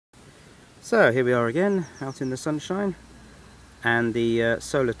So here we are again, out in the sunshine, and the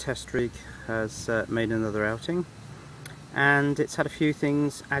solar test rig has made another outing, and it's had a few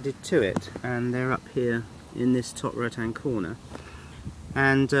things added to it, and they're up here in this top right hand corner.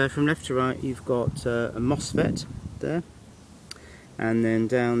 And from left to right you've got a MOSFET there, and then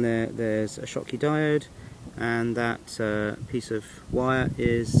down there there's a Schottky diode, and that piece of wire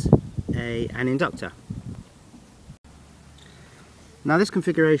is an inductor. Now this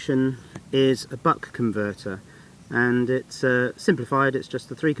configuration is a buck converter, and it's simplified. It's just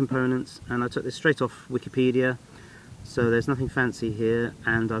the three components, and I took this straight off Wikipedia, so there's nothing fancy here,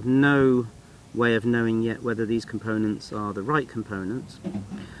 and I've no way of knowing yet whether these components are the right components.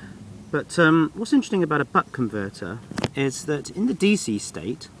 But what's interesting about a buck converter is that in the DC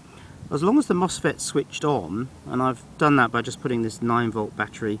state, as long as the MOSFET switched on, and I've done that by just putting this 9-volt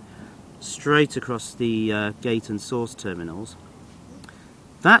battery straight across the gate and source terminals,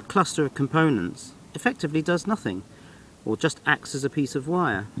 that cluster of components effectively does nothing, or just acts as a piece of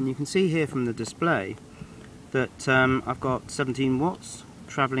wire. And you can see here from the display that I've got 17 watts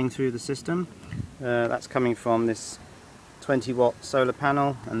travelling through the system. That's coming from this 20-watt solar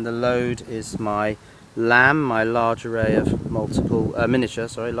panel, and the load is my LAM, my large array of large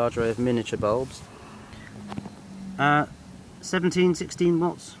array of miniature bulbs. 16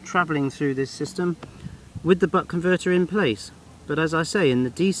 watts travelling through this system with the buck converter in place. But as I say, in the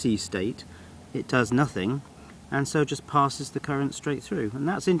DC state it does nothing, and so just passes the current straight through. And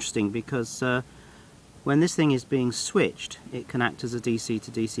that's interesting because when this thing is being switched, it can act as a DC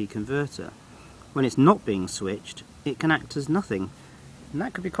to DC converter. When it's not being switched, it can act as nothing. And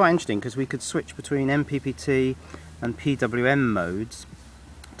that could be quite interesting, because we could switch between MPPT and PWM modes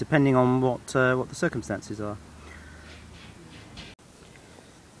depending on what the circumstances are.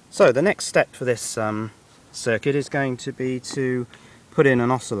 So the next step for this circuit is going to be to put in an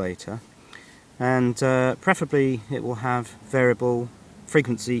oscillator, and preferably it will have variable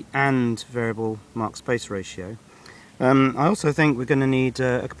frequency and variable mark space ratio. I also think we're going to need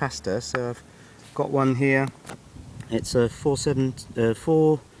a capacitor, so I've got one here. It's a 4700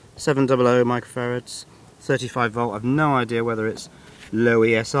 microfarads, 35 volt. I've no idea whether it's low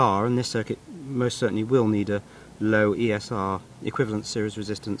ESR, and this circuit most certainly will need a low ESR equivalent series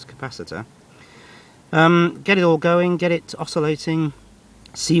resistance capacitor. Get it all going, get it oscillating,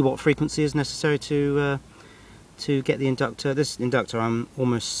 see what frequency is necessary to get the inductor. This inductor I'm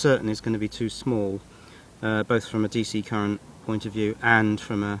almost certain is going to be too small, both from a DC current point of view and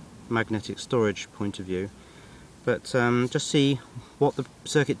from a magnetic storage point of view. But just see what the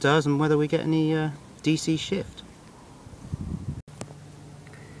circuit does and whether we get any DC shift.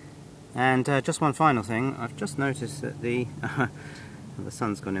 And just one final thing, I've just noticed that the the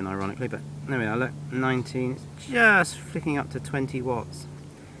sun's gone in ironically, but there we are, look, 19, it's just flicking up to 20 watts,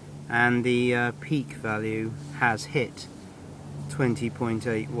 and the peak value has hit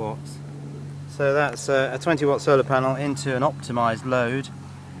 20.8 watts. So that's a 20 watt solar panel into an optimized load,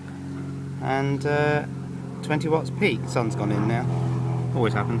 and 20 watts peak. Sun's gone in now,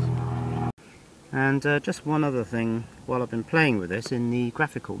 always happens. And just one other thing while I've been playing with this in the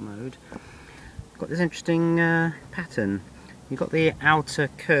graphical mode, I've got this interesting pattern. You've got the outer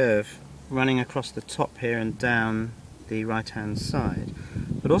curve running across the top here and down the right hand side,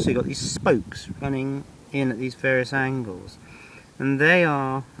 but also you've got these spokes running in at these various angles, and they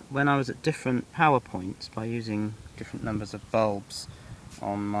are, when I was at different power points by using different numbers of bulbs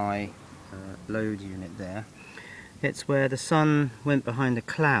on my load unit there, it's where the sun went behind a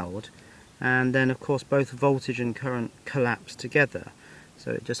cloud, and then of course both voltage and current collapse together,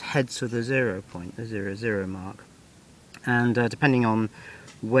 so it just heads for the 0 point, the 0 mark. And depending on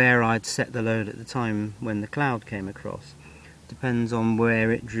where I'd set the load at the time when the cloud came across, depends on where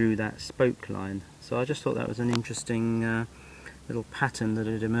it drew that spoke line. So I just thought that was an interesting little pattern that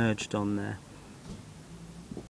had emerged on there.